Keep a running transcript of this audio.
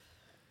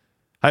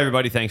Hi,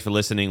 everybody. Thanks for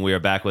listening. We are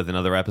back with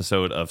another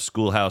episode of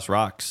Schoolhouse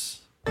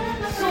Rocks.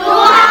 Schoolhouse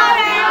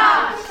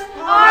Rocks!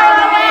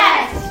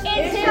 ROS!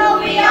 It's who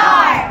we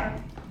are!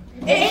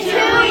 It's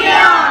who we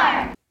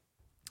are!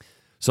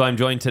 So I'm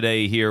joined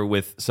today here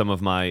with some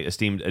of my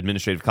esteemed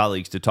administrative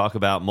colleagues to talk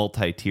about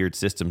multi-tiered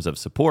systems of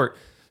support.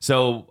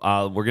 So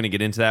we're going to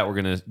get into that.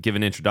 We're going to give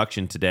an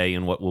introduction today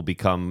in what will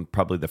become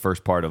probably the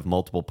first part of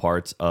multiple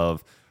parts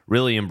of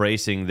really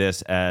embracing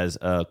this as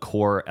a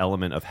core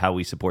element of how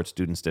we support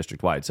students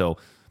district-wide. So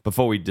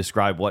before we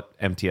describe what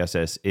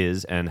MTSS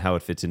is and how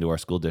it fits into our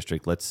school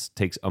district, let's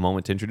take a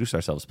moment to introduce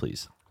ourselves,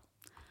 please.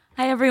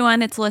 Hi,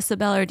 everyone. It's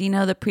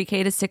Bellardino, the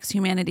Pre-K to 6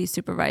 Humanities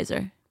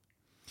Supervisor.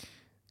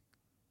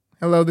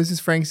 Hello, this is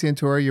Frank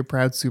Santora, your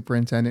proud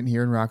superintendent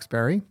here in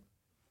Roxbury.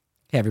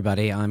 Hey,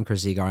 everybody. I'm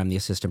Zegar. I'm the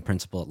assistant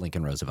principal at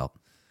Lincoln Roosevelt.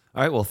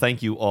 All right. Well,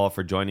 thank you all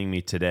for joining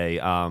me today.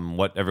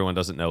 What everyone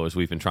doesn't know is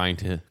we've been trying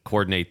to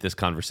coordinate this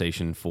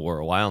conversation for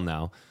a while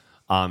now.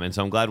 And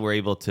so I'm glad we're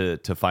able to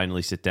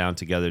finally sit down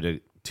together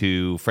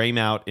to frame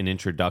out an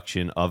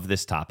introduction of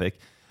this topic.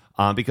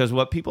 Because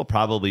what people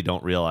probably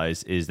don't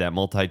realize is that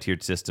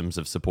multi-tiered systems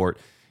of support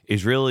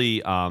is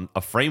really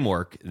a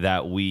framework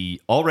that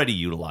we already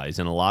utilize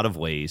in a lot of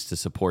ways to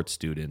support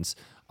students.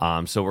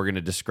 So we're going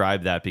to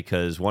describe that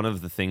because one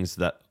of the things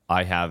that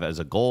I have as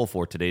a goal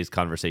for today's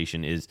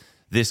conversation is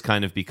this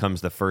kind of becomes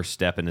the first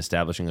step in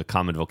establishing a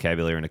common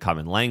vocabulary and a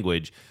common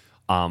language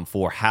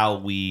for how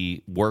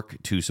we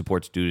work to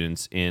support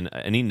students in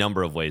any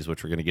number of ways,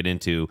 which we're going to get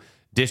into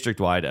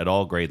district-wide at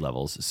all grade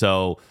levels.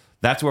 So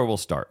that's where we'll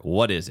start.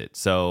 What is it?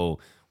 So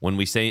when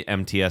we say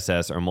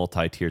MTSS or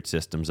multi-tiered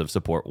systems of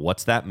support,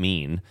 what's that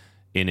mean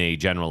in a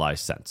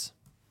generalized sense?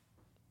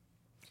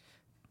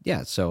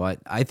 Yeah, so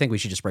I think we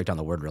should just break down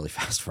the word really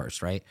fast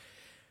first, right?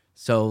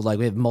 So like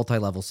we have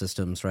multi-level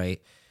systems,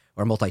 right?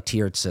 Or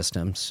multi-tiered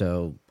systems.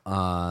 So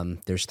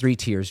there's 3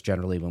 tiers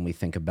generally when we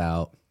think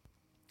about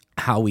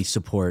how we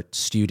support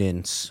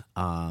students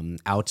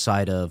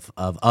outside of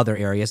other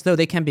areas, though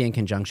they can be in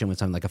conjunction with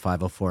something like a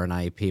 504 and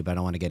IEP, but I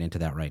don't want to get into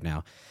that right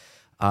now.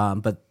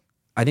 But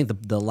I think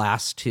the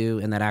last 2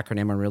 in that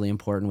acronym are really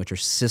important, which are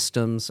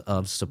systems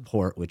of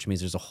support, which means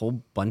there's a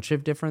whole bunch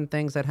of different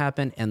things that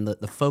happen. And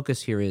the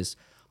focus here is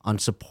on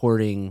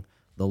supporting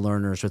the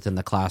learners within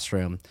the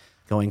classroom,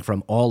 going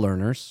from all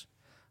learners,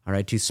 all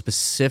right, to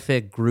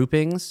specific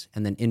groupings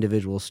and then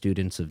individual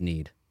students of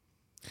need.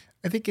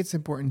 I think it's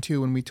important,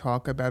 too, when we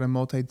talk about a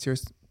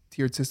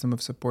multi-tiered system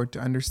of support to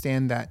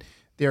understand that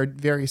there are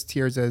various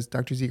tiers, as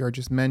Dr. Zegar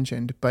just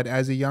mentioned, but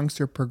as a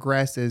youngster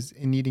progresses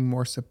in needing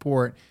more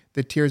support,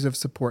 the tiers of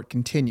support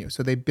continue.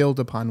 So they build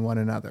upon one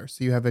another.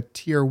 So you have a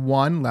tier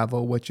 1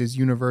 level, which is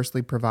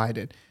universally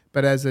provided.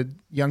 But as a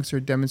youngster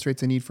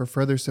demonstrates a need for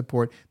further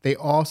support, they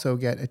also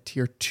get a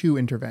tier 2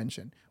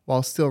 intervention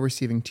while still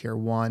receiving tier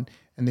 1,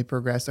 and they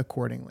progress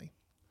accordingly.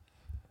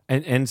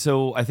 And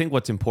so I think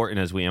what's important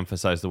as we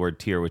emphasize the word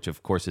tier, which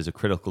of course is a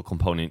critical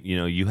component,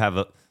 you have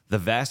the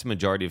vast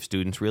majority of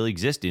students really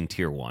exist in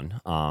tier 1.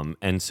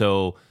 And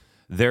so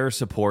their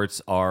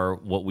supports are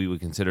what we would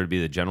consider to be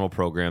the general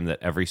program that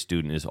every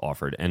student is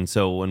offered. And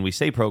so when we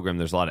say program,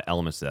 there's a lot of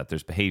elements to that.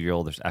 There's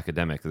behavioral, there's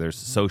academic, there's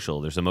social,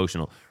 there's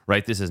emotional,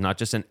 right? This is not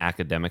just an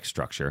academic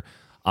structure,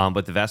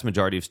 but the vast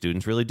majority of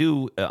students really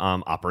do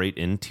operate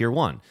in tier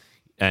 1.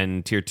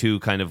 And tier 2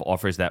 kind of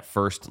offers that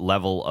first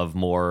level of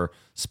more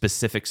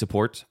specific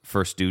support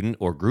for a student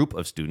or group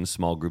of students,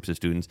 small groups of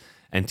students.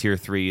 And tier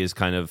 3 is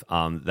kind of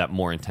that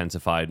more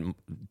intensified,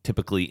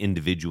 typically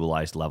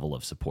individualized level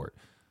of support.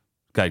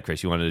 Go ahead,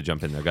 Chris. You wanted to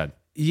jump in there. Go ahead.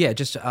 Yeah,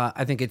 just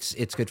I think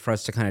it's good for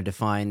us to kind of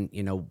define,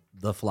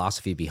 the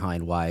philosophy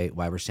behind why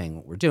we're saying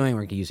what we're doing.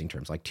 We're using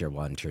terms like tier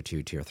 1, tier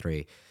 2, tier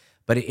 3.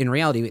 But in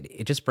reality,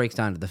 it just breaks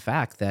down to the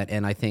fact that,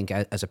 and I think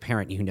as a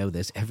parent,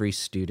 this, every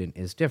student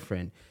is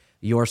different.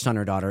 Your son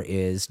or daughter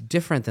is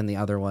different than the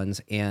other ones,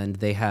 and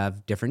they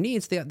have different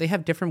needs. They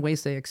have different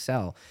ways they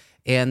excel.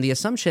 And the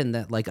assumption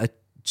that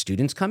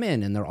students come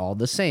in and they're all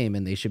the same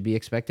and they should be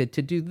expected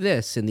to do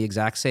this in the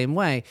exact same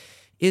way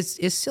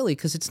is silly,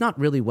 because it's not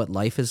really what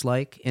life is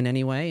like in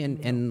any way. And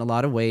in a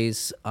lot of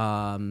ways,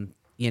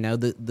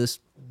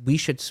 we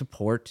should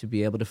support to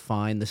be able to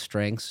find the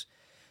strengths,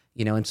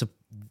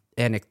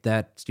 and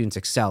that students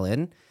excel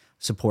in,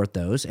 support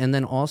those, and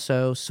then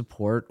also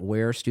support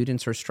where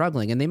students are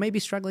struggling. And they may be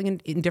struggling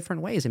in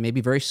different ways. It may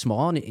be very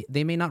small, and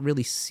they may not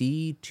really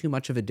see too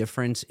much of a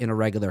difference in a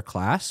regular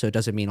class, so it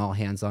doesn't mean all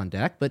hands on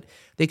deck, but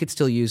they could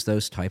still use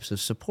those types of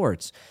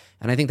supports.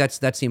 And I think that's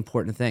the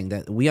important thing,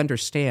 that we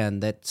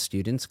understand that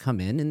students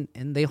come in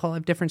and they all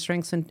have different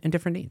strengths and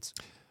different needs.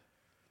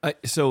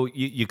 So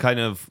you kind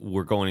of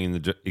were going in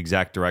the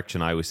exact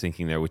direction I was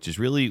thinking there, which is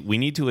really we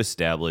need to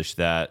establish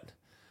that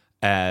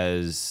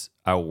as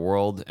our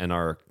world and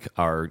our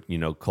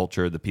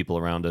culture, the people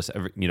around us,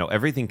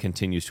 everything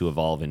continues to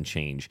evolve and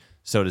change.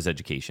 So does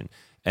education.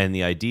 And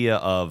the idea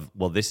of,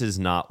 well, this is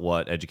not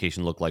what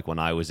education looked like when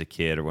I was a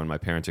kid or when my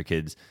parents are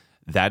kids,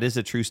 that is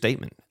a true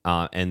statement.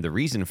 And the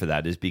reason for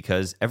that is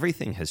because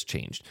everything has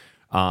changed.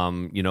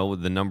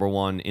 The number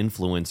one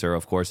influencer,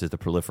 of course, is the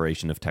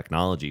proliferation of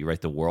technology,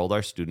 right? The world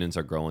our students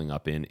are growing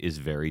up in is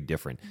very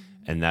different.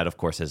 And that, of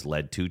course, has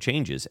led to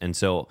changes. And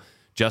so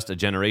just a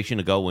generation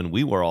ago when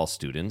we were all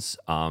students,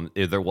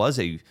 there was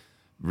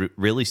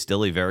really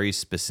still a very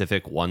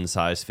specific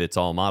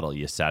one-size-fits-all model.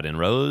 You sat in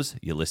rows,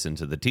 you listened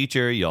to the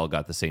teacher, you all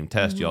got the same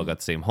test, you all got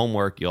the same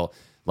homework,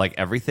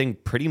 everything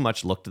pretty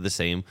much looked the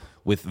same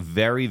with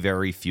very,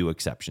 very few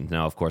exceptions.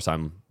 Now, of course,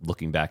 I'm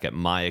looking back at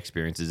my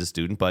experience as a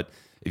student, but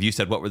if you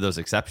said, what were those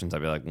exceptions?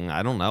 I'd be like,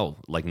 I don't know.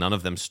 None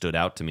of them stood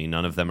out to me.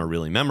 None of them are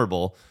really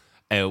memorable,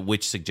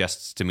 which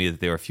suggests to me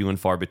that they are few and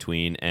far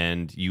between,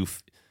 and you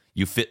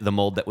fit the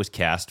mold that was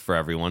cast for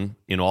everyone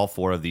in all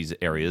four of these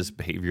areas: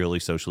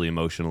 behaviorally, socially,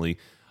 emotionally,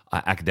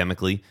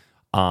 academically.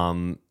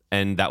 And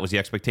that was the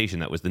expectation.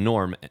 That was the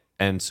norm.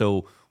 And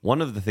so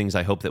one of the things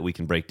I hope that we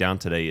can break down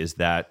today is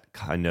that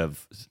kind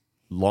of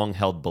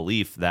long-held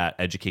belief that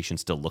education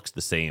still looks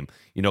the same.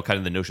 Kind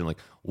of the notion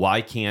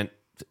why can't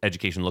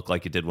education look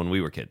like it did when we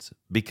were kids?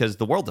 Because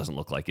the world doesn't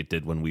look like it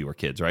did when we were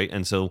kids, right?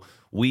 And so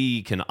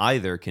we can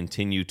either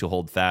continue to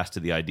hold fast to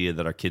the idea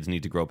that our kids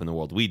need to grow up in the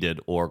world we did,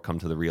 or come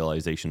to the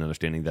realization,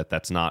 understanding that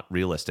that's not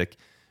realistic,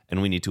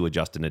 and we need to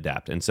adjust and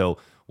adapt. And so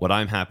what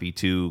I'm happy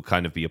to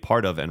kind of be a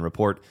part of and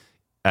report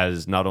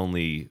as not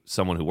only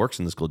someone who works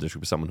in the school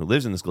district, but someone who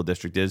lives in the school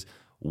district, is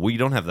we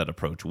don't have that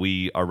approach.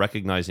 We are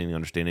recognizing and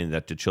understanding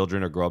that the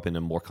children are grow up in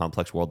a more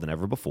complex world than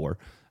ever before.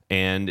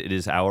 And it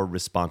is our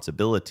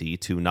responsibility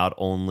to not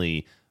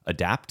only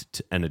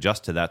adapt and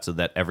adjust to that so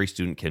that every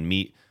student can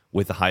meet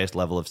with the highest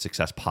level of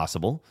success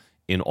possible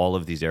in all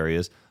of these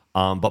areas,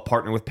 but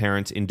partner with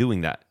parents in doing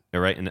that,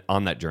 right? And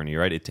on that journey,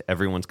 right?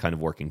 Everyone's kind of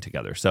working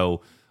together.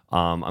 So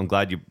I'm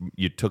glad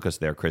you took us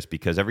there, Chris,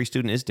 because every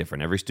student is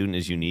different. Every student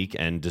is unique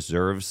and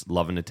deserves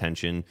love and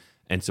attention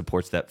and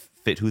supports that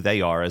fit who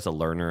they are as a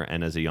learner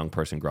and as a young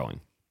person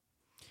growing.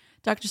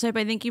 Dr. Seipp,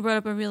 I think you brought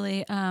up a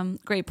really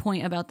great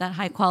point about that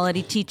high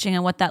quality teaching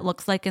and what that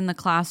looks like in the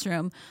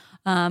classroom.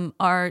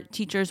 Our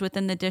teachers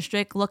within the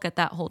district look at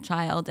that whole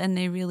child, and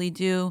they really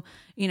do,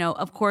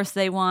 of course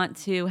they want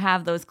to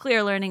have those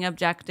clear learning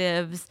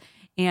objectives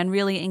and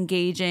really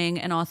engaging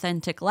and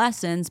authentic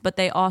lessons, but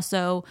they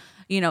also,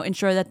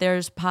 ensure that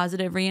there's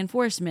positive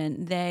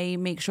reinforcement. They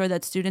make sure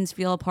that students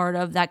feel a part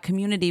of that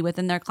community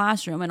within their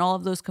classroom, and all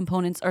of those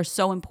components are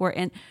so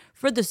important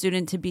for the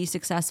student to be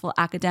successful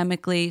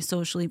academically,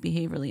 socially,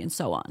 behaviorally, and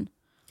so on.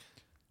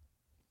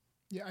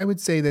 Yeah, I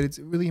would say that it's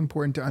really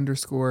important to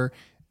underscore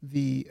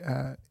the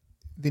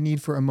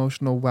need for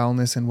emotional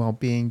wellness and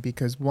well-being,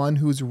 because one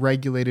who's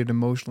regulated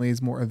emotionally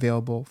is more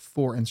available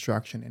for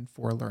instruction and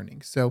for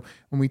learning. So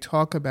when we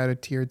talk about a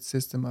tiered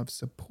system of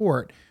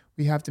support,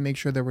 we have to make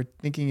sure that we're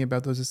thinking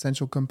about those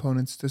essential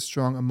components to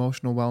strong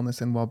emotional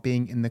wellness and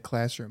well-being in the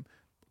classroom,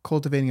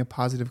 cultivating a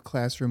positive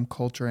classroom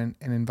culture and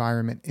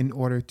environment in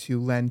order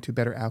to lend to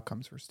better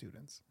outcomes for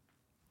students.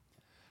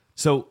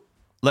 So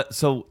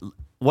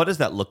what does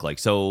that look like?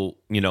 So,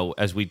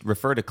 as we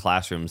refer to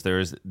classrooms,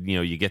 there's,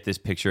 you get this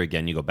picture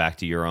again, you go back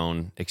to your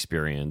own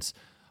experience.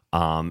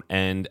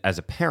 And as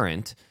a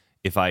parent,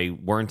 if I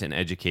weren't an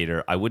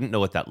educator, I wouldn't know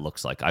what that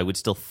looks like. I would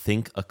still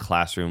think a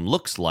classroom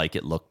looks like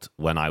it looked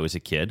when I was a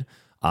kid.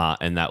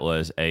 And that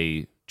was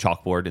a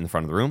chalkboard in the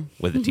front of the room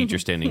with a teacher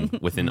standing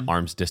within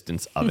arm's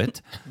distance of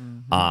it,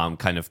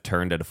 kind of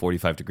turned at a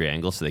 45-degree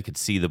angle so they could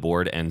see the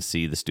board and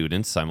see the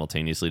students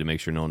simultaneously to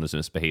make sure no one was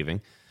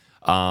misbehaving.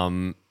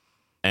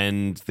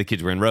 And the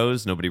kids were in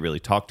rows. Nobody really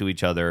talked to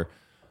each other.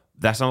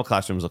 That's not what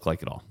classrooms look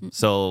like at all.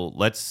 So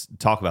let's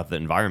talk about the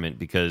environment,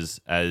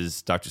 because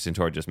as Dr.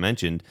 Santora just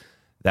mentioned,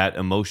 that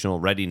emotional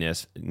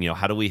readiness,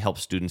 how do we help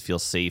students feel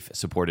safe,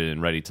 supported,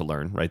 and ready to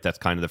learn, right? That's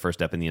kind of the first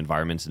step, in the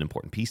environment's an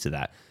important piece of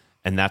that.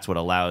 And that's what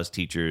allows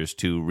teachers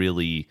to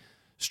really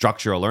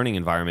structure a learning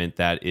environment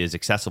that is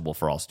accessible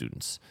for all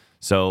students.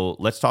 So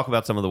let's talk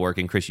about some of the work.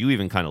 And Chris, you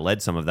even kind of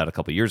led some of that a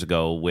couple of years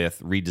ago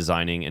with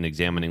redesigning and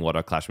examining what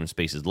our classroom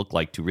spaces look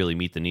like to really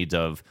meet the needs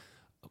of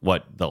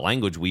what the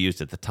language we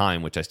used at the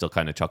time, which I still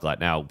kind of chuckle at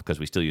now because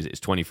we still use it, is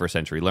 21st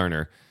century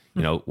learner.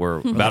 We're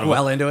about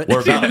well into it.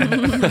 We're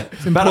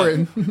about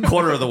a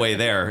quarter of the way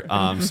there.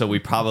 So we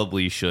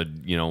probably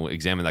should,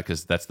 examine that,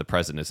 because that's the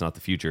present. It's not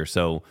the future.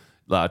 So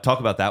talk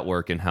about that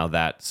work and how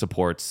that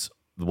supports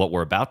what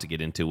we're about to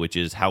get into, which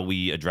is how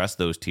we address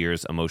those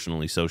tiers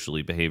emotionally,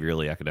 socially,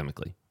 behaviorally,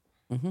 academically.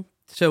 Mm-hmm.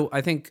 So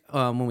I think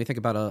when we think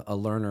about a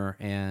learner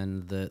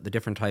and the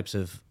different types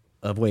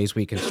of ways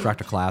we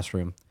construct a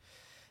classroom,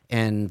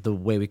 and the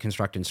way we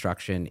construct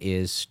instruction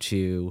is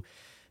to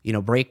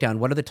break down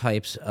what are the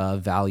types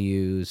of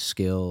values,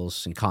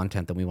 skills, and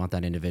content that we want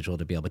that individual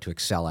to be able to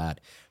excel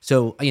at.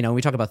 So, when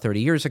we talk about 30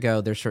 years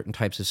ago, there's certain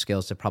types of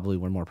skills that probably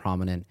were more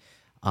prominent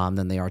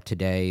than they are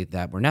today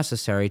that were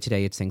necessary.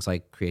 Today, it's things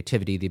like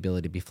creativity, the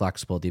ability to be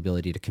flexible, the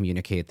ability to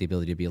communicate, the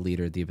ability to be a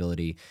leader, the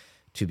ability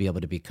to be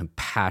able to be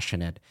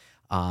compassionate,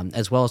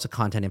 as well as the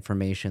content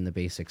information, the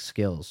basic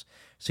skills.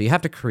 So you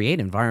have to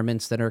create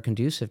environments that are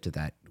conducive to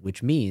that,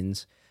 which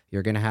means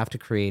you're going to have to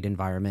create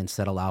environments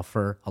that allow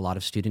for a lot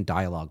of student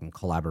dialogue and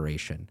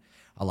collaboration,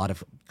 a lot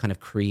of kind of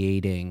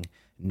creating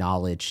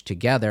knowledge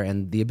together,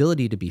 and the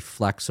ability to be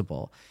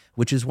flexible,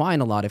 which is why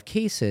in a lot of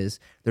cases,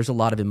 there's a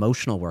lot of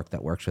emotional work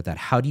that works with that.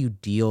 How do you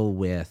deal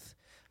with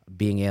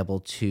being able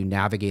to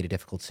navigate a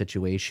difficult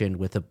situation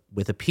with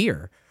a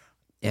peer?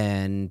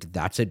 And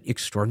that's an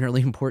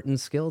extraordinarily important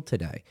skill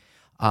today.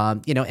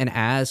 And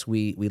as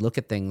we look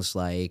at things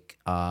like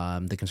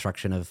the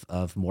construction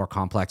of more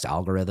complex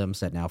algorithms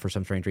that now, for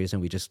some strange reason,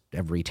 we just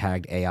have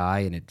retagged AI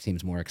and it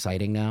seems more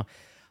exciting now.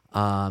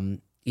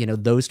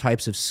 Those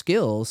types of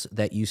skills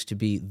that used to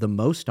be the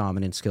most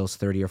dominant skills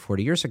 30 or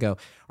 40 years ago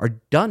are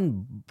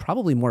done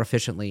probably more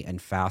efficiently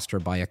and faster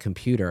by a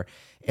computer.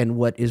 And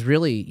what is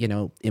really,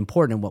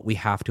 important and what we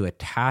have to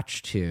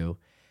attach to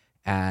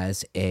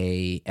as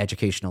a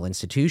educational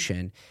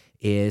institution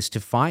is to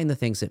find the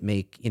things that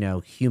make,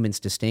 humans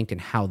distinct and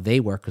how they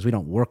work, because we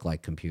don't work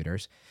like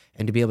computers,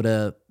 and to be able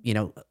to,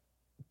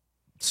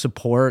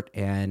 support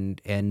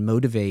and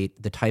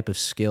motivate the type of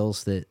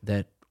skills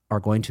that are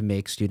going to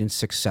make students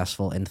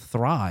successful and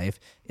thrive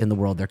in the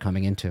world they're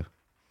coming into.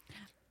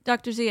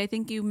 Dr. Z, I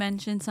think you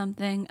mentioned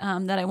something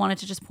that I wanted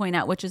to just point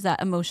out, which is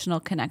that emotional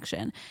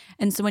connection.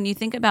 And so when you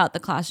think about the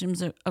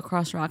classrooms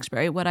across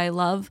Roxbury, what I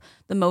love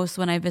the most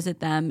when I visit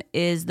them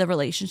is the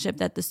relationship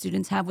that the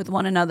students have with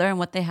one another and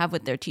what they have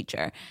with their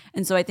teacher.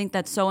 And so I think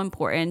that's so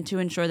important to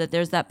ensure that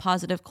there's that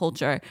positive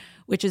culture,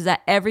 which is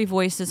that every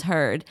voice is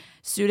heard.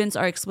 Students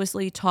are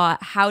explicitly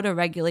taught how to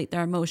regulate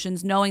their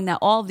emotions, knowing that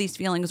all of these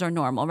feelings are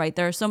normal, right?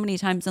 There are so many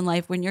times in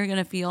life when you're going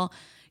to feel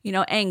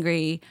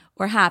angry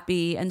or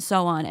happy and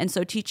so on. And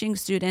so teaching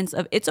students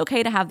of it's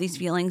okay to have these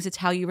feelings, it's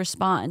how you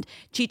respond.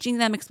 Teaching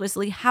them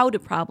explicitly how to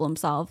problem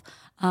solve.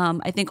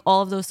 I think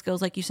all of those skills,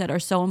 like you said, are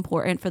so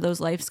important for those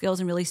life skills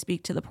and really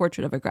speak to the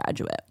portrait of a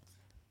graduate.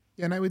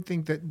 Yeah, and I would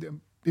think that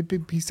a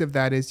big piece of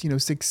that is,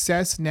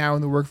 success now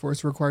in the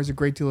workforce requires a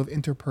great deal of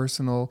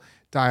interpersonal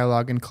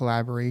dialogue and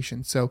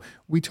collaboration. So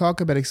we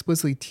talk about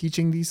explicitly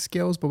teaching these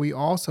skills, but we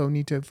also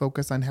need to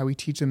focus on how we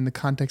teach them in the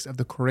context of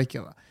the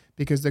curricula,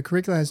 because the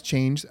curricula has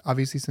changed,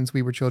 obviously, since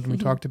we were children. We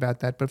talked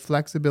about that, but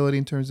flexibility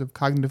in terms of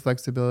cognitive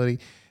flexibility,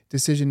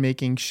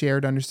 decision-making,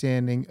 shared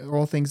understanding, are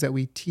all things that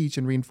we teach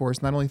and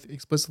reinforce, not only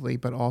explicitly,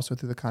 but also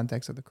through the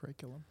context of the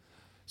curriculum.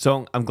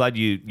 So I'm glad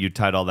you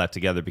tied all that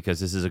together,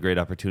 because this is a great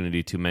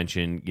opportunity to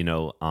mention,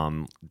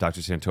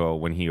 Dr. Santora,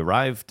 when he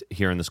arrived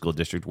here in the school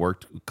district,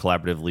 worked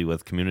collaboratively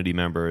with community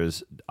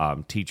members,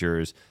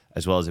 teachers,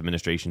 as well as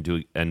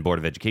administration and Board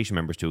of Education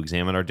members to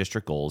examine our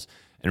district goals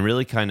and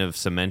really kind of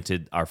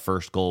cemented our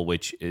first goal,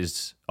 which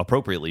is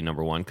appropriately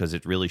number one, because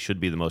it really should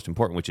be the most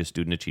important, which is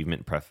student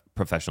achievement and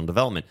professional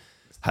development.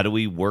 How do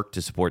we work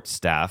to support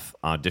staff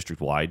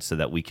district-wide so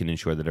that we can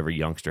ensure that every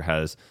youngster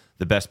has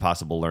the best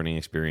possible learning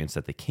experience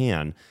that they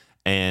can?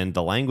 And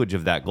the language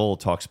of that goal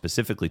talks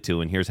specifically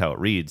to, and here's how it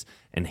reads,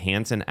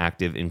 enhance an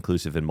active,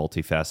 inclusive, and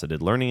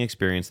multifaceted learning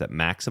experience that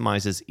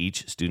maximizes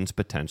each student's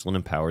potential and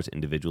empowers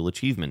individual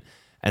achievement.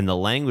 And the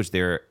language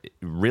there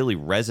really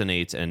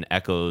resonates and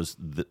echoes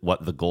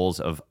what the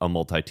goals of a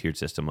multi-tiered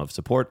system of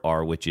support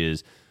are, which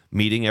is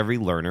meeting every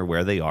learner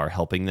where they are,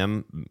 helping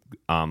them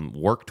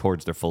work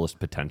towards their fullest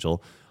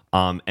potential.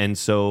 And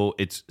so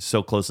it's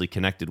so closely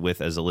connected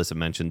with, as Alyssa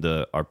mentioned,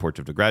 our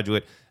Portrait of a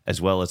Graduate,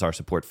 as well as our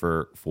support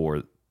for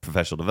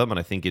professional development.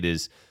 I think it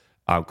is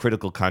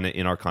critical kind of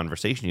in our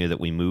conversation here that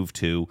we move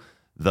to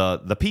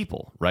the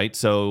people, right?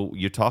 So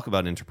you talk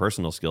about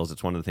interpersonal skills.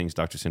 It's one of the things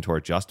Dr.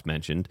 Santora just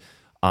mentioned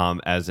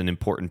as an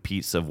important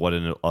piece of what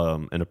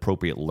an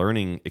appropriate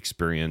learning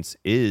experience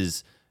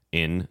is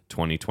in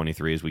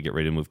 2023 as we get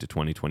ready to move to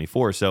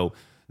 2024. So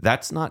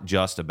that's not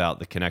just about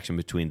the connection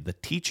between the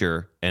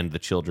teacher and the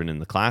children in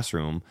the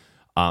classroom.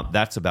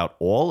 That's about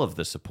all of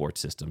the support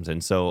systems.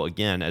 And so,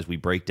 again, as we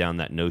break down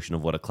that notion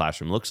of what a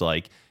classroom looks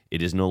like,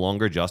 it is no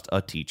longer just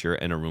a teacher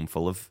and a room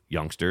full of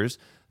youngsters.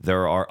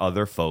 There are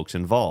other folks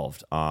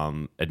involved.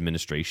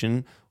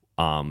 Administration,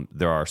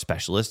 there are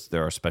specialists,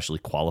 there are specially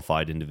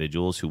qualified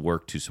individuals who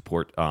work to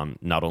support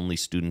not only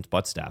students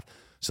but staff.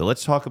 So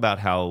let's talk about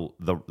how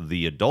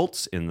the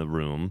adults in the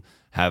room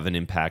have an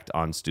impact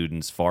on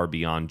students far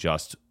beyond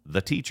just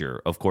the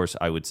teacher. Of course,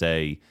 I would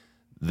say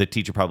the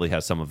teacher probably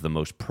has some of the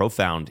most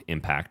profound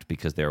impact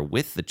because they're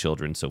with the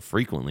children so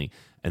frequently,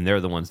 and they're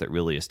the ones that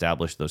really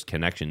establish those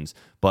connections.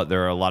 But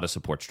there are a lot of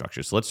support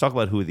structures. So let's talk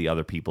about who are the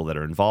other people that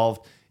are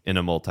involved in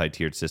a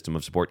multi-tiered system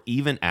of support,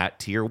 even at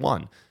Tier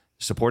 1.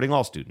 Supporting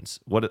all students.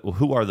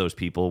 Who are those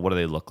people? What do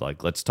they look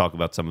like? Let's talk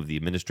about some of the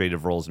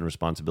administrative roles and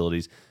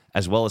responsibilities,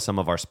 as well as some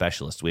of our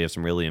specialists. We have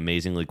some really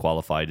amazingly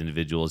qualified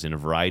individuals in a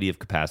variety of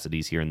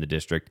capacities here in the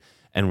district,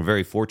 and we're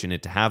very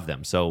fortunate to have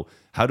them. So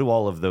how do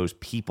all of those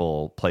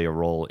people play a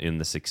role in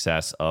the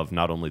success of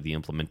not only the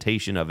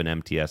implementation of an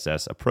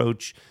MTSS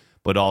approach,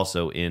 but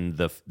also in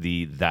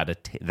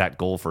that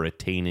goal for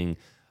attaining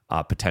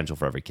potential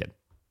for every kid?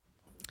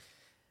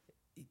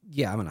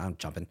 Yeah, I'm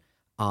jumping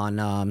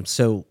on.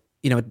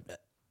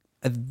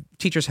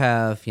 Teachers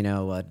have,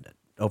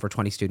 over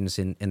 20 students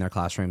in their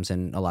classrooms,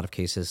 and a lot of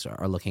cases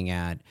are looking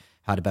at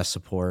how to best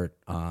support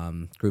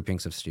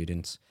groupings of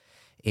students.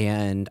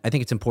 And I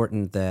think it's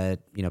important that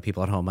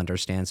people at home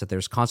understands that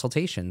there's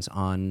consultations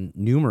on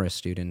numerous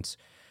students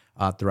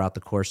throughout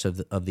the course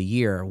of the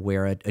year,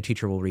 where a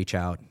teacher will reach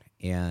out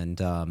and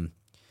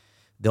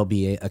there'll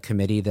be a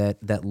committee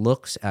that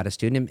looks at a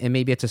student, and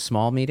maybe it's a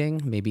small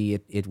meeting. Maybe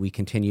we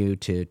continue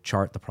to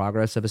chart the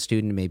progress of a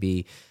student.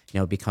 Maybe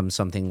it becomes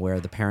something where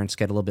the parents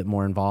get a little bit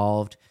more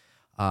involved.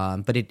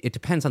 But it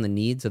depends on the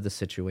needs of the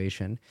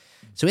situation.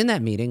 So in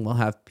that meeting, we'll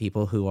have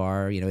people who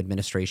are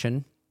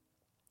administration.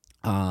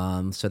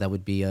 So that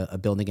would be a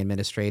building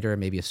administrator,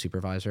 maybe a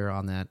supervisor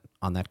on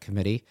that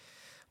committee.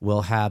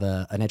 We'll have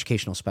an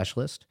educational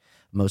specialist,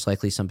 most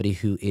likely somebody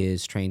who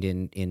is trained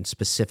in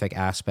specific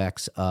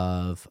aspects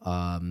of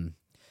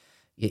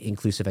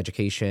inclusive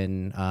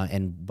education.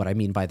 And what I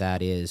mean by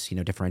that is,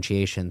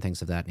 differentiation,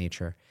 things of that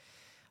nature.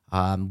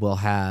 We'll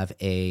have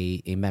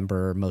a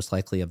member, most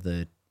likely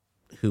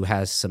who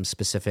has some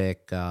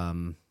specific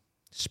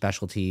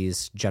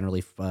specialties,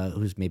 generally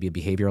who's maybe a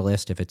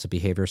behavioralist, if it's a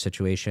behavior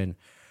situation,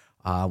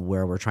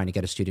 where we're trying to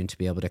get a student to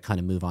be able to kind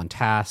of move on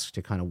task,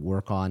 to kind of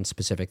work on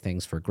specific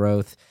things for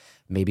growth.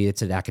 Maybe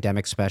it's an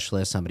academic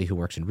specialist, somebody who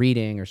works in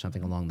reading or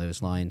something along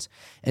those lines.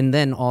 And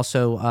then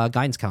also a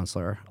guidance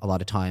counselor, a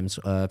lot of times,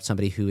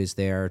 somebody who is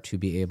there to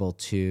be able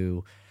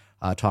to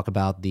talk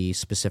about the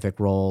specific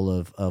role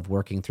of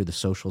working through the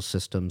social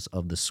systems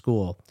of the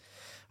school,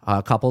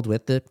 coupled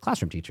with the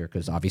classroom teacher,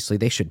 because obviously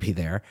they should be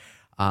there.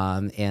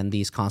 And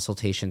these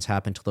consultations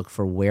happen to look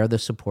for where the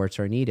supports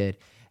are needed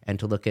and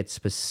to look at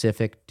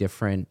specific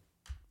different,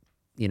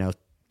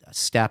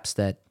 steps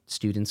that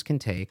students can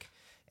take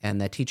and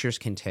that teachers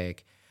can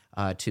take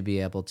to be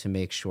able to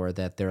make sure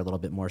that they're a little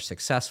bit more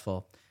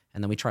successful.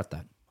 And then we chart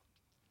that.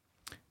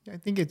 Yeah, I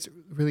think it's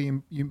really,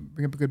 you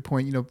bring up a good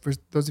point. For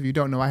those of you who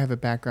don't know, I have a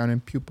background in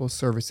pupil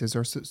services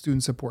or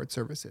student support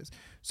services.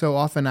 So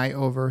often I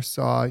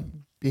oversaw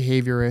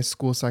behaviorists,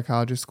 school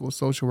psychologists, school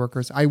social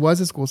workers. I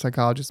was a school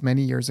psychologist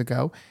many years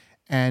ago.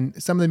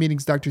 And some of the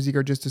meetings Dr.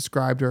 Zegar just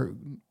described are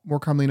more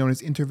commonly known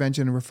as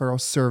intervention and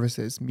referral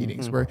services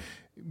meetings, where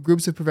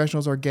groups of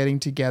professionals are getting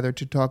together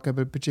to talk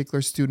about a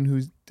particular student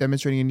who's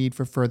demonstrating a need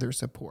for further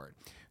support.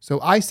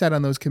 So I sat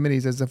on those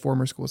committees as a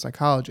former school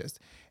psychologist.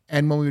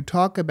 And when we would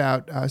talk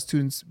about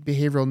students'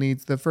 behavioral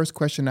needs, the first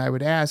question I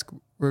would ask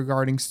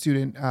regarding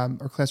student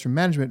or classroom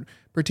management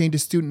pertained to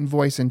student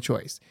voice and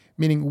choice,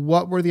 meaning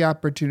what were the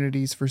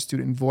opportunities for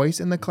student voice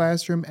in the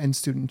classroom and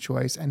student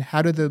choice, and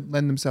how did they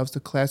lend themselves to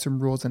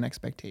classroom rules and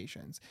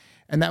expectations?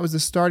 And that was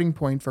the starting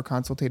point for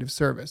consultative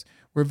service.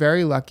 We're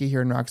very lucky here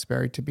in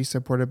Roxbury to be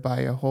supported by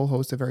a whole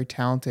host of very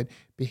talented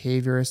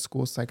behaviorists,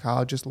 school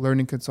psychologists,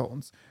 learning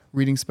consultants,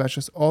 reading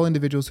specialists, all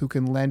individuals who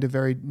can lend a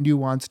very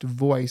nuanced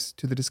voice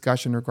to the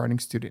discussion regarding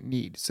student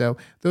need. So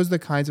those are the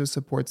kinds of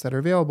supports that are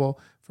available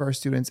for our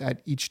students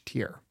at each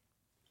tier.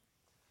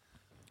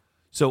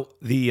 So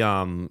the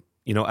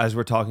as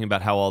we're talking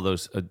about how all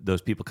those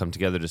people come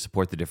together to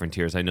support the different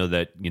tiers, I know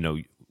that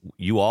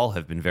you all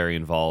have been very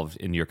involved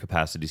in your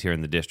capacities here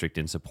in the district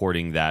in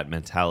supporting that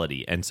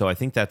mentality, and so I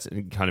think that's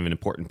kind of an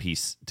important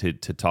piece to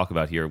talk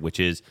about here, which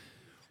is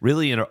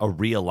really a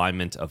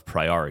realignment of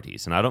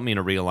priorities. And I don't mean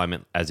a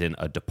realignment as in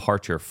a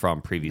departure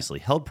from previously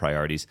held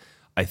priorities.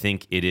 I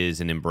think it is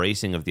an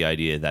embracing of the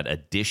idea that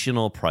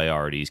additional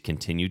priorities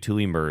continue to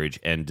emerge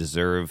and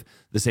deserve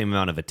the same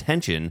amount of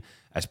attention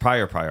as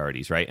prior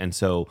priorities, right? And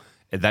so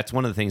that's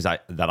one of the things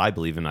that I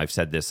believe in. I've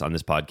said this on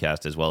this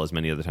podcast as well as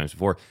many other times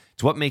before.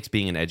 It's what makes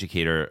being an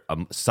educator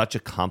such a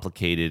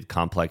complicated,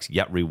 complex,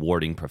 yet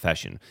rewarding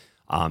profession.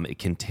 It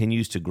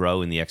continues to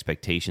grow in the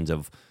expectations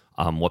of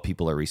what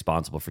people are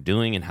responsible for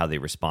doing and how they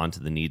respond to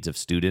the needs of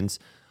students.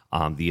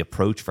 The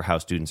approach for how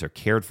students are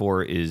cared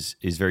for is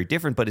very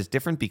different, but it's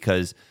different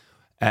because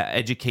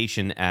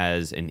education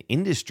as an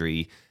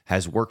industry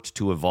has worked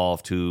to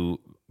evolve to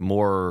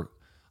more,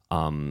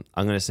 I'm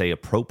going to say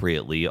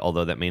appropriately,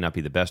 although that may not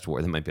be the best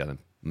word. That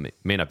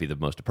may not be the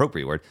most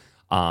appropriate word.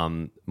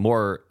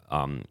 More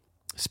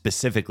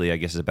specifically, I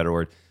guess is a better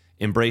word,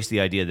 embrace the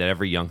idea that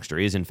every youngster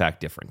is in fact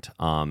different,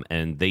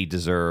 and they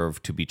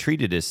deserve to be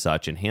treated as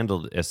such and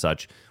handled as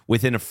such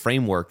within a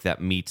framework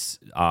that meets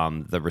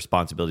the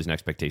responsibilities and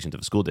expectations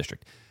of a school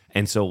district.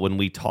 And so when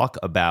we talk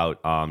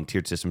about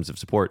tiered systems of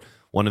support,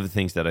 one of the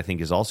things that I think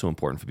is also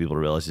important for people to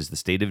realize is the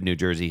state of New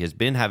Jersey has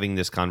been having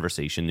this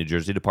conversation, New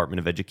Jersey Department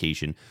of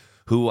Education,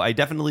 who I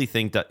definitely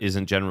think that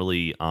isn't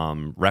generally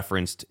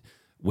referenced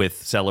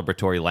with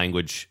celebratory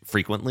language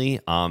frequently,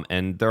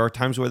 and there are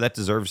times where that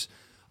deserves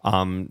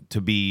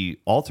to be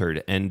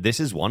altered, and this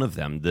is one of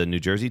them. The New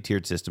Jersey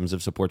tiered systems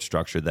of support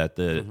structure that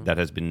that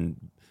has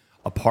been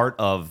a part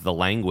of the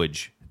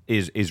language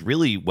is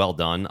really well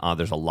done.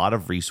 There's a lot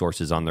of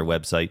resources on their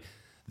website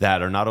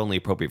that are not only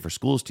appropriate for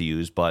schools to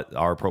use, but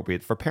are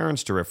appropriate for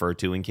parents to refer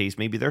to in case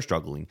maybe they're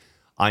struggling.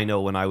 I know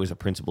when I was a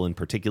principal in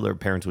particular,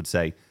 parents would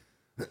say,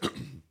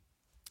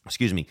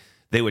 excuse me,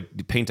 they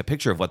would paint a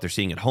picture of what they're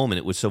seeing at home, and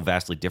it was so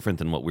vastly different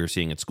than what we were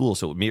seeing at school.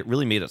 So it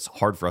really made it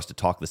hard for us to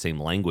talk the same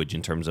language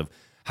in terms of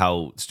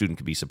how student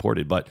could be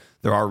supported. But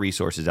there are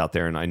resources out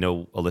there, and I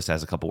know Alyssa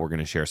has a couple we're going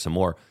to share some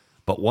more.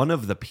 But one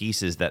of the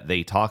pieces that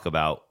they talk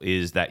about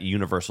is that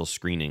universal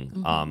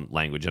screening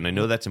language. And I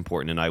know that's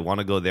important, and I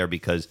want to go there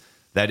because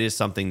that is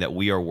something that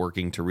we are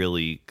working to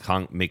really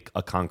make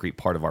a concrete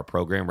part of our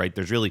program, right?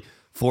 There's really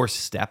 4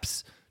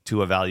 steps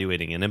to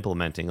evaluating and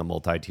implementing a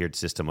multi-tiered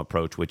system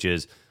approach, which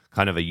is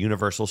kind of a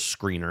universal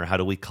screener. How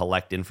do we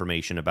collect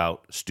information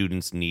about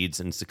students' needs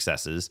and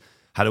successes?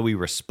 How do we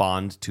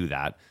respond to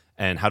that?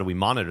 And how do we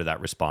monitor that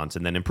response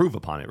and then improve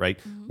upon it, right?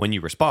 When you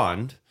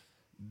respond,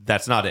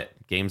 that's not it.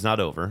 Game's not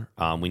over.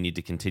 We need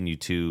to continue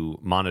to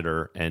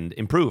monitor and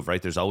improve,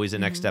 right? There's always a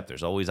next step.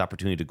 There's always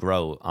opportunity to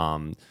grow.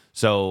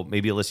 So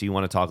maybe, Alyssa, you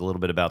want to talk a little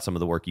bit about some of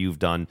the work you've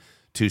done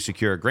to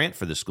secure a grant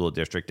for the school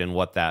district and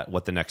what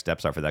the next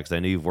steps are for that, because I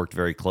know you've worked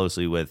very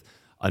closely with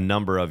a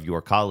number of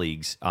your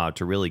colleagues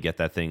to really get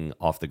that thing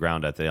off the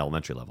ground at the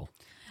elementary level.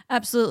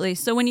 Absolutely.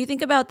 So when you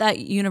think about that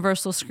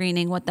universal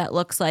screening, what that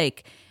looks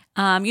like,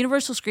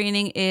 universal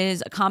screening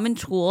is a common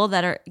tool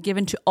that are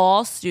given to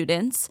all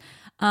students,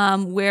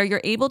 where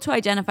you're able to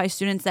identify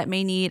students that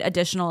may need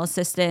additional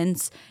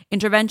assistance,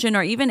 intervention,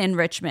 or even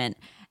enrichment.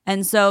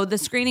 And so the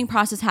screening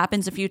process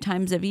happens a few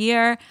times a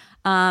year,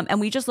 and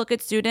we just look at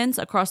students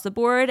across the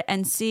board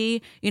and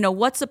see,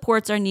 what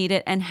supports are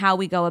needed and how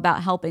we go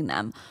about helping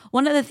them.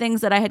 One of the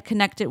things that I had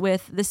connected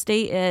with the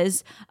state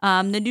is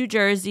the New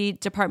Jersey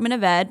Department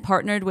of Ed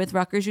partnered with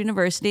Rutgers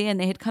University, and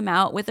they had come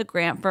out with a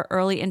grant for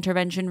early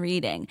intervention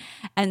reading.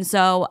 And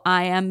so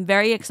I am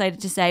very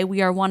excited to say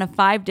we are one of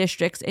 5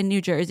 districts in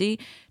New Jersey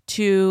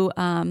to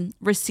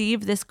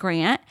receive this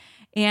grant.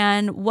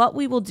 And what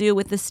we will do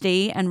with the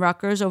state and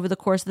Rutgers over the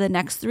course of the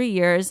next 3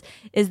 years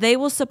is they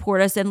will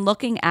support us in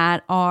looking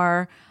at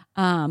our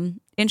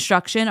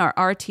instruction, our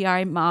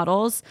RTI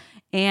models,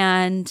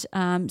 and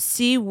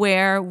see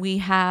where we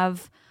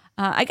have,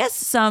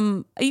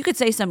 some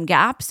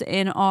gaps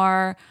in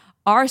our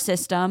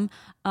system,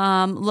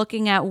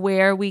 looking at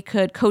where we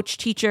could coach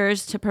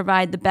teachers to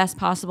provide the best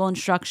possible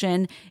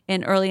instruction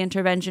in early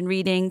intervention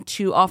reading,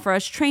 to offer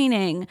us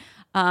training,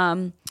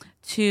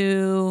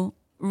 to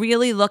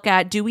really look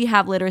at, do we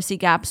have literacy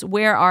gaps?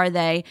 Where are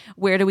they?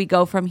 Where do we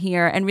go from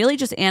here? And really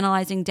just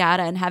analyzing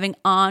data and having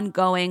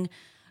ongoing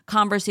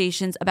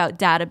conversations about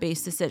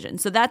data-based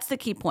decisions. So that's the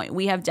key point.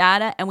 We have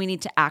data and we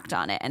need to act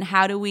on it. And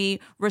how do we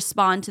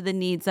respond to the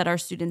needs that our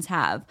students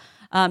have?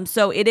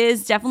 So it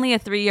is definitely a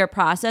 3-year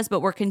process,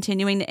 but we're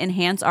continuing to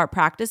enhance our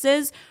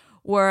practices.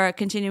 We're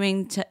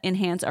continuing to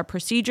enhance our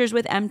procedures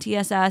with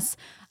MTSS.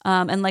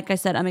 And like I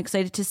said, I'm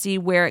excited to see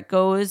where it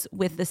goes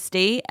with the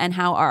state and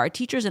how our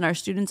teachers and our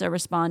students are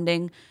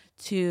responding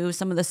to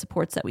some of the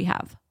supports that we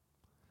have.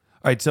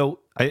 All right. So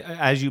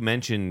as you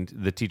mentioned,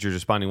 the teachers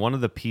responding, one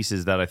of the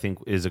pieces that I think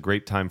is a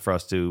great time for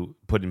us to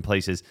put in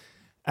place is,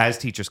 as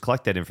teachers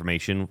collect that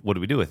information, what do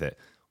we do with it?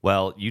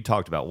 Well, you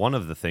talked about one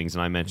of the things,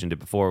 and I mentioned it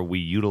before, we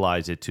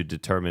utilize it to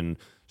determine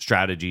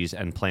strategies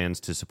and plans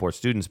to support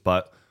students,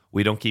 but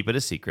we don't keep it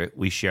a secret.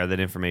 We share that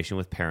information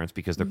with parents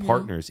because they're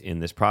partners in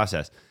this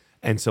process.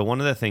 And so one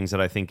of the things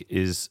that I think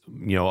is,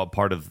 a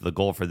part of the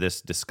goal for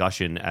this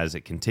discussion as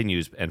it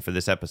continues and for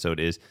this episode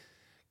is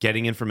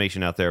getting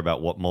information out there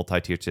about what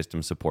multi-tiered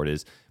system support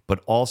is,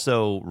 but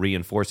also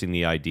reinforcing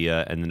the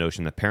idea and the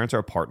notion that parents are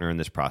a partner in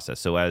this process.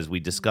 So as we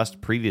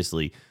discussed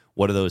previously,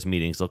 what do those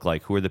meetings look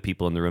like? Who are the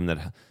people in the room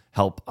that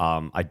help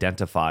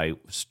identify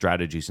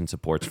strategies and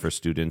supports for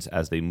students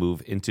as they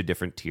move into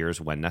different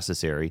tiers when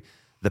necessary?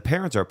 The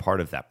parents are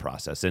part of that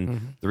process.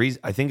 And the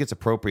reason I think it's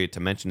appropriate to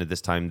mention at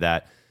this time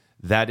that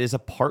is a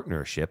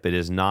partnership. It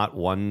is not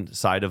one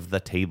side of the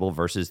table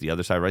versus the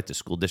other side, right? The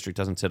school district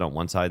doesn't sit on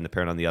one side and the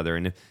parent on the other.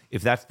 And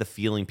if that's the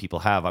feeling people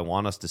have, I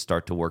want us to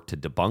start to work to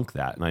debunk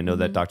that. And I know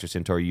that Dr.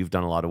 Santora, you've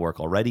done a lot of work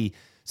already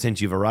since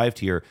you've arrived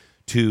here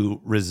to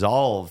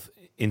resolve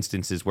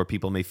instances where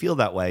people may feel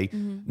that way,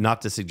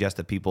 not to suggest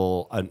that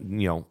people,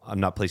 I'm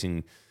not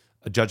placing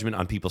a judgment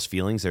on people's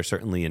feelings. They're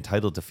certainly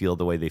entitled to feel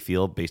the way they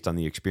feel based on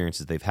the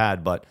experiences they've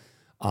had. But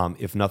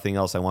if nothing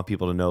else, I want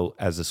people to know,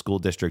 as a school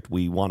district,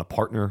 we want to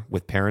partner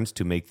with parents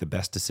to make the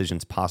best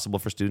decisions possible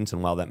for students.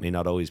 And while that may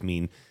not always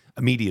mean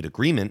immediate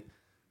agreement,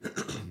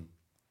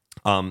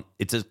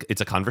 it's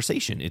a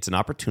conversation. It's an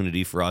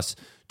opportunity for us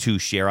to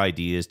share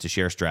ideas, to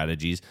share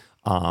strategies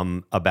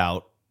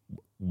about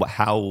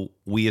how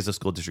we as a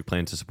school district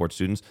plan to support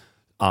students,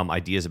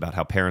 ideas about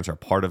how parents are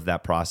part of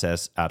that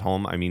process at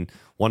home. I mean,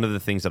 one of the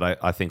things that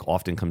I think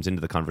often comes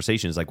into the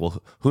conversation is like,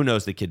 well, who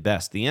knows the kid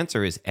best? The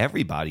answer is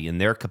everybody in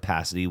their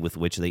capacity with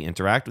which they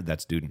interact with that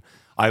student.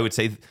 I would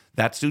say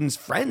that student's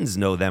friends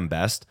know them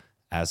best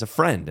as a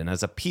friend and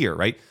as a peer,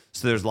 right?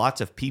 So there's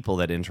lots of people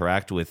that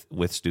interact with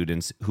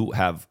students who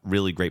have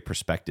really great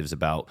perspectives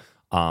about,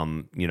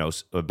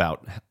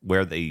 about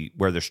where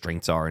their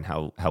strengths are and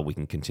how we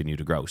can continue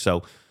to grow.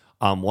 So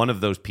one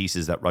of those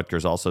pieces that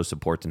Rutgers also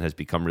supports and has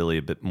become really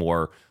a bit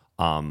more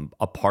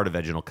a part of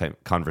educational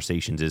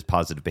conversations is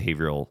positive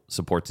behavioral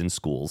supports in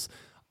schools.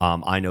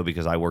 I know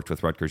because I worked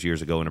with Rutgers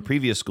years ago in a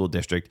previous school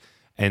district.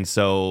 And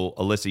so,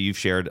 Alyssa, you've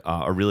shared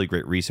a really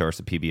great resource,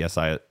 the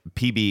PBIS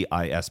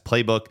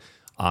Playbook.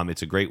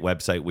 It's a great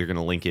website. We're going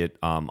to link it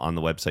on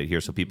the website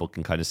here so people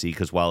can kind of see,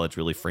 because while it's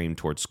really framed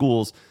towards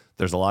schools,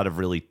 there's a lot of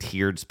really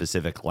tiered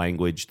specific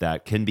language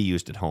that can be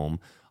used at home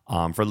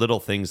for little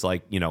things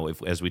like,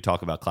 as we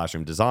talk about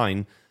classroom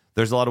design,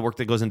 there's a lot of work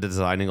that goes into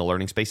designing a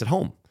learning space at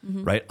home,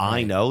 right?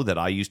 I know that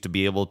I used to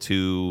be able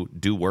to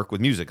do work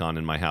with music on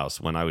in my house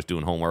when I was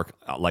doing homework,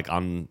 like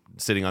I'm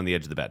sitting on the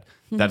edge of the bed.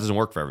 That doesn't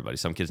work for everybody.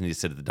 Some kids need to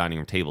sit at the dining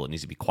room table. It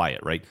needs to be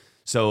quiet, right?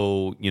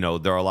 So,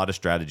 there are a lot of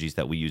strategies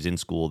that we use in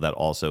school that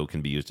also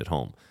can be used at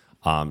home.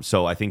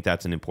 So I think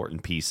that's an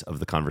important piece of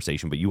the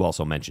conversation, but you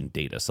also mentioned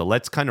data. So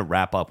let's kind of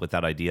wrap up with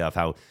that idea of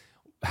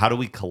how do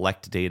we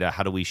collect data?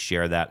 How do we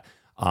share that?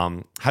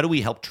 How do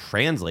we help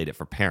translate it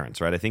for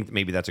parents, right? I think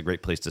maybe that's a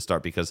great place to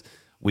start, because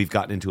we've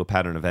gotten into a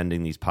pattern of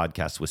ending these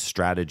podcasts with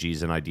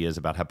strategies and ideas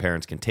about how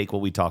parents can take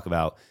what we talk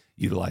about,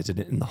 utilize it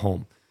in the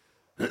home.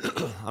 I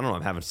don't know.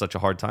 I'm having such a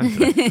hard time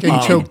today.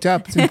 Getting choked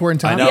up. It's an important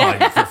time. I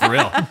know. For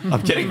real.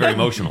 I'm getting very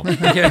emotional.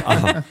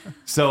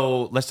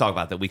 So let's talk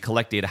about that. We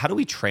collect data. How do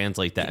we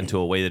translate that into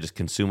a way that is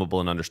consumable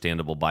and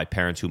understandable by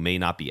parents who may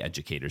not be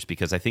educators?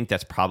 Because I think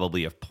that's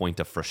probably a point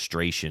of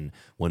frustration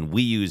when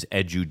we use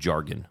edu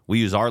jargon. We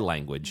use our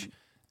language,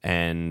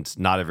 and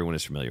not everyone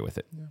is familiar with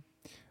it. Yeah.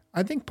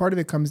 I think part of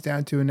it comes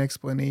down to an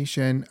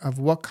explanation of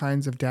what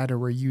kinds of data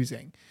we're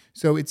using.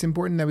 So it's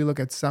important that we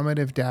look at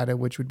summative data,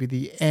 which would be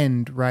the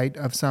end, right,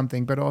 of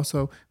something, but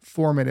also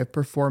formative,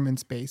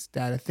 performance-based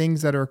data,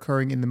 things that are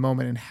occurring in the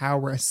moment and how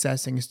we're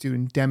assessing a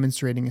student,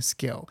 demonstrating a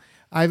skill.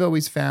 I've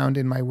always found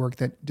in my work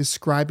that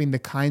describing the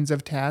kinds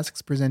of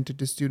tasks presented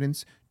to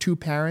students, to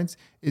parents,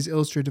 is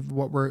illustrative of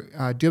what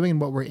we're doing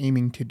and what we're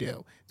aiming to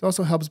do. It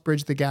also helps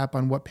bridge the gap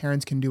on what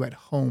parents can do at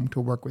home to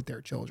work with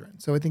their children.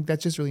 So I think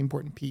that's just a really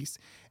important piece.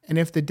 And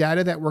if the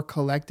data that we're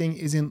collecting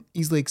isn't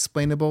easily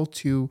explainable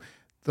to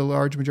the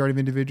large majority of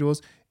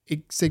individuals,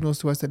 it signals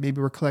to us that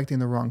maybe we're collecting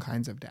the wrong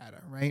kinds of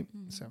data, right?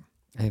 So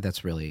I think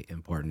that's really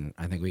important.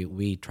 I think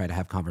we try to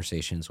have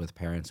conversations with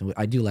parents, and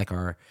I do like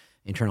our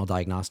internal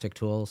diagnostic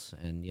tools,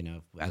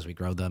 and as we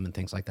grow them and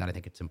things like that, I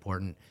think it's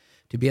important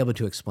to be able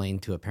to explain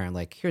to a parent,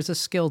 like, here's a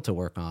skill to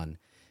work on,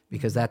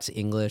 because that's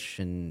English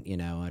and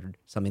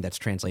something that's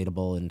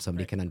translatable and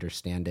somebody can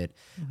understand it.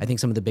 I think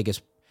some of the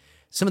biggest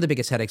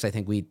headaches I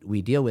think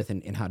we deal with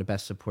in how to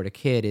best support a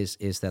kid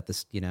is that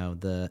this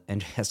the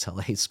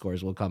NJSLA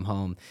scores will come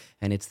home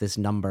and it's this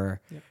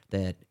number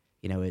that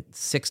it's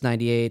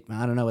 698.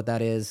 I don't know what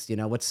that is.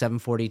 What's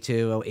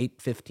 742? Oh,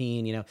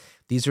 815.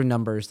 These are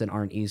numbers that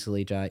aren't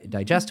easily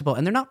digestible,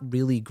 and they're not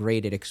really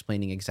great at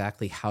explaining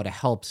exactly how to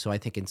help. So I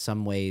think in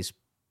some ways,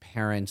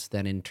 parents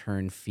then in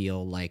turn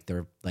feel like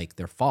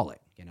they're falling.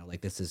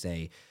 Like this is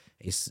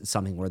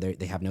something where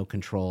they have no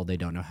control. They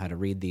don't know how to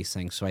read these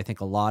things. So I think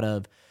a lot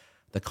of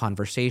the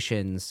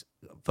conversations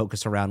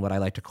focus around what I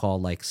like to call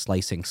like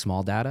slicing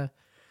small data.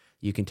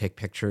 You can take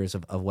pictures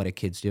of what a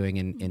kid's doing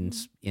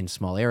in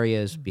small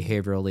areas,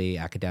 behaviorally,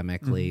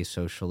 academically,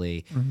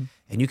 socially,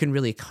 and you can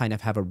really kind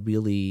of have a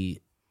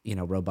really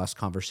robust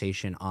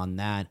conversation on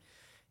that,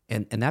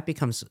 and that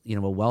becomes a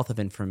wealth of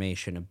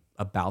information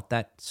about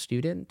that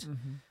student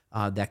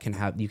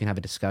that you can have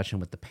a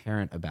discussion with the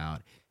parent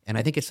about, and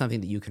I think it's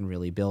something that you can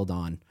really build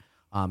on.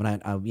 And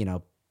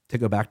I to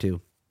go back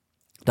to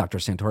Dr.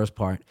 Santora's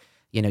part,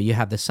 you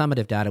have the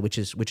summative data, which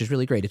is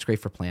really great. It's great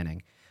for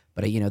planning.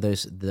 But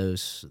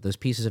those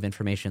pieces of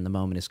information in the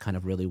moment is kind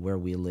of really where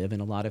we live in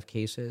a lot of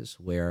cases,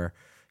 where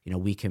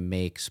we can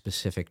make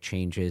specific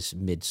changes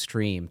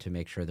midstream to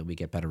make sure that we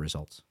get better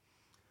results.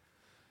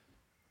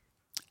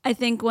 I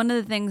think one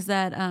of the things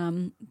that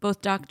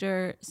both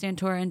Dr.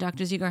 Santora and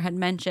Dr. Zegar had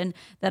mentioned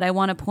that I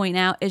want to point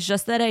out is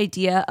just that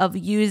idea of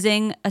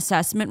using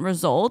assessment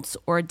results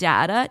or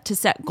data to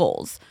set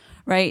goals,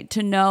 right?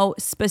 To know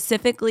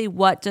specifically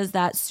what does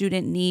that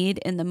student need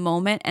in the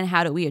moment and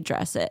how do we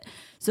address it.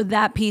 So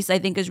that piece I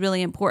think is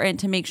really important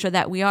to make sure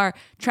that we are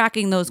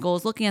tracking those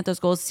goals, looking at those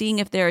goals, seeing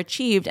if they're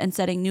achieved, and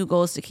setting new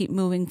goals to keep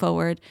moving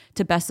forward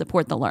to best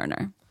support the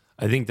learner.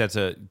 I think that's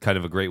a kind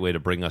of a great way to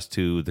bring us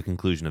to the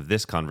conclusion of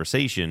this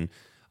conversation.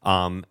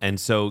 And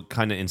so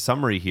kind of in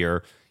summary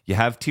here, you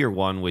have tier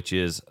one, which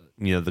is,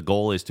 the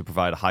goal is to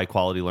provide a high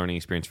quality learning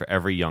experience for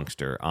every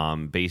youngster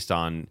based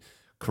on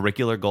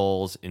curricular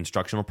goals,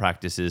 instructional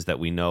practices that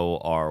we know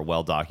are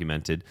well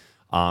documented,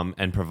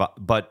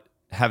 but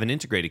have an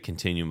integrated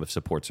continuum of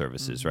support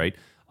services, right?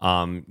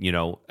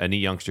 Any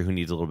youngster who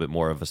needs a little bit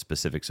more of a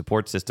specific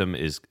support system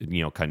is,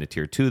 kind of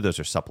tier two. Those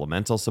are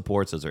supplemental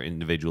supports. Those are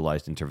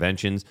individualized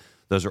interventions.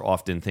 Those are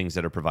often things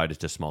that are provided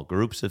to small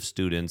groups of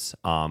students.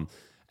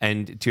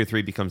 And tier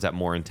three becomes that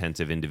more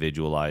intensive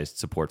individualized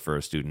support for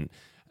a student.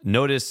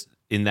 Notice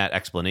in that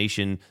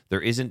explanation,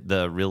 there isn't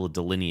the real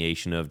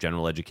delineation of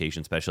general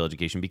education, special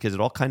education, because it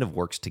all kind of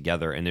works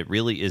together, and it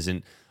really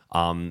isn't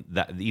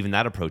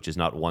that approach is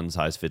not one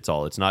size fits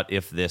all. It's not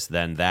if this,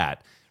 then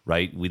that,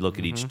 right? We look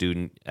at each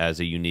student as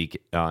a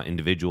unique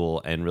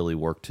individual and really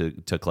work to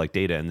collect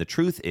data. And the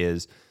truth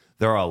is,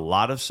 there are a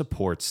lot of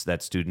supports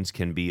that students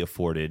can be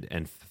afforded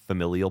and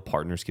familial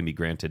partners can be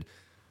granted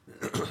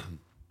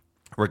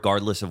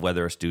regardless of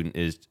whether a student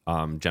is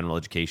general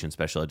education,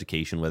 special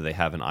education, whether they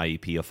have an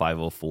IEP, a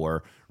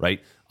 504,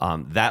 right?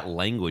 That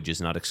language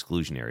is not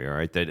exclusionary, all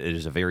right? That it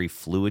is a very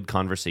fluid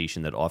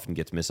conversation that often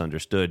gets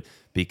misunderstood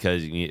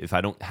because if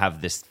I don't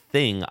have this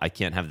thing, I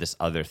can't have this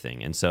other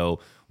thing. And so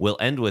we'll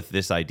end with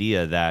this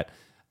idea that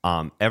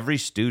every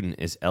student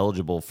is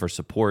eligible for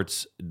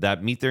supports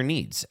that meet their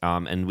needs,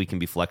 and we can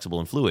be flexible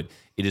and fluid.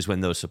 It is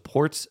when those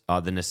supports,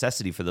 the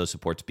necessity for those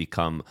supports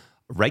become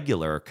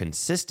regular,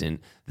 consistent,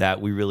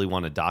 that we really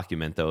want to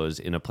document those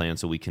in a plan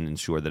so we can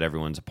ensure that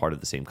everyone's a part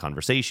of the same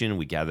conversation.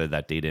 We gather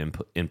that data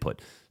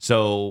input.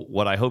 So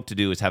what I hope to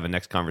do is have a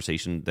next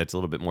conversation that's a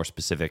little bit more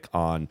specific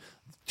on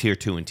tier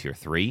 2 and tier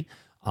 3.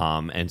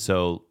 And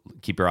so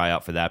keep your eye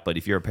out for that. But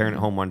if you're a parent at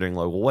home wondering,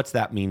 well, what's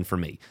that mean for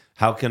me?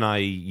 How can I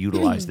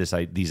utilize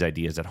these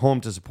ideas at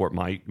home to support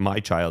my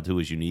child who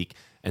is unique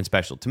and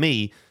special to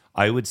me?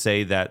 I would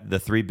say that the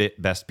three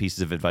best pieces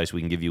of advice we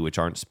can give you, which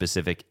aren't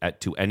specific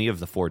to any of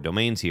the 4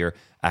 domains here,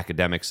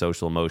 academic,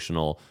 social,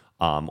 emotional,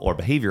 or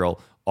behavioral,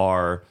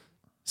 are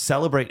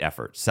celebrate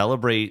effort.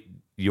 Celebrate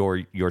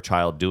your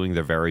child doing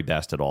their very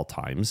best at all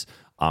times.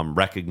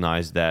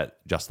 Recognize that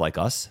just like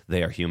us,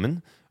 they are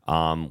human.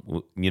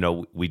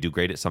 We do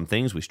great at some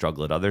things, we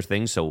struggle at other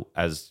things. So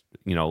as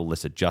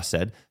Alyssa just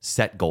said,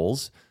 set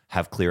goals,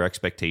 have clear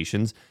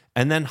expectations,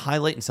 and then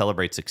highlight and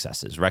celebrate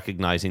successes,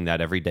 recognizing that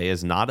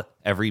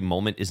every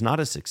moment is not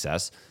a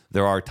success.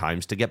 There are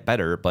times to get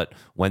better, but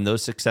when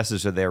those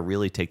successes are there,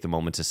 really take the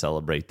moment to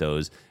celebrate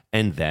those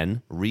and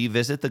then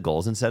revisit the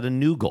goals and set a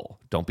new goal.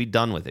 Don't be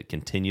done with it.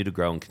 Continue to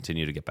grow and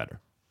continue to get better.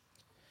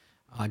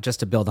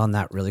 Just to build on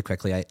that really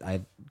quickly,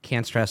 I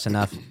can't stress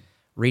enough,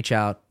 reach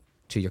out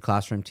to your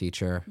classroom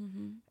teacher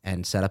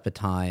and set up a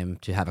time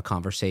to have a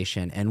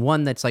conversation, and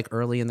one that's like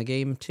early in the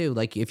game too.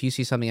 Like if you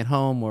see something at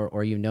home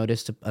or you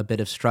noticed a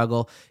bit of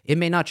struggle, it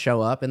may not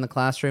show up in the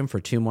classroom for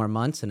 2 more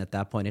months, and at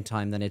that point in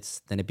time, then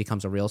it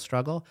becomes a real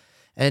struggle.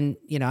 And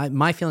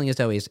my feeling is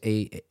always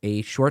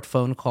a short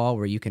phone call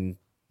where you can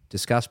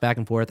discuss back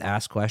and forth,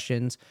 ask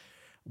questions,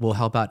 will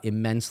help out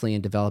immensely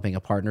in developing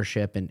a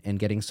partnership and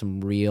getting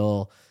some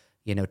real,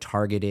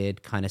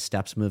 targeted kind of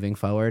steps moving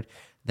forward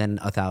than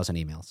 1,000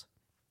 emails.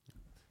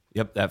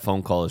 Yep, that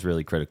phone call is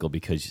really critical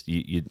because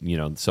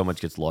so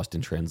much gets lost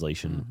in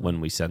translation when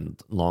we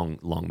send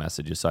long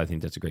messages. So I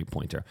think that's a great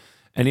pointer.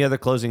 Any other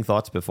closing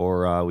thoughts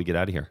before we get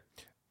out of here?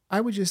 I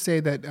would just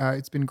say that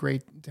it's been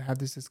great to have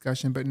this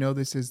discussion, but know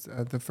this is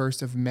the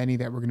first of many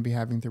that we're going to be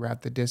having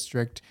throughout the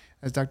district.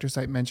 As Dr.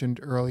 Seipp mentioned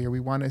earlier, we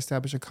want to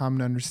establish a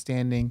common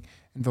understanding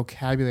and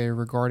vocabulary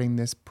regarding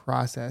this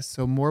process.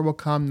 So more will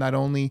come not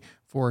only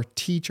for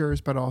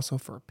teachers, but also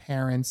for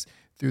parents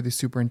through the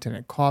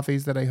superintendent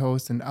coffees that I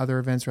host and other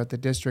events throughout the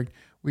district.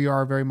 We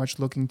are very much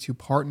looking to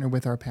partner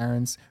with our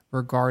parents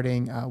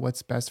regarding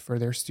what's best for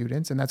their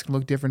students. And that's going to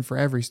look different for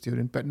every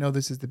student, but know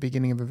this is the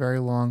beginning of a very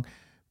long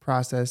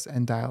process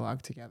and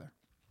dialogue together.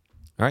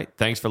 All right.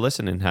 Thanks for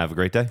listening. Have a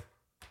great day.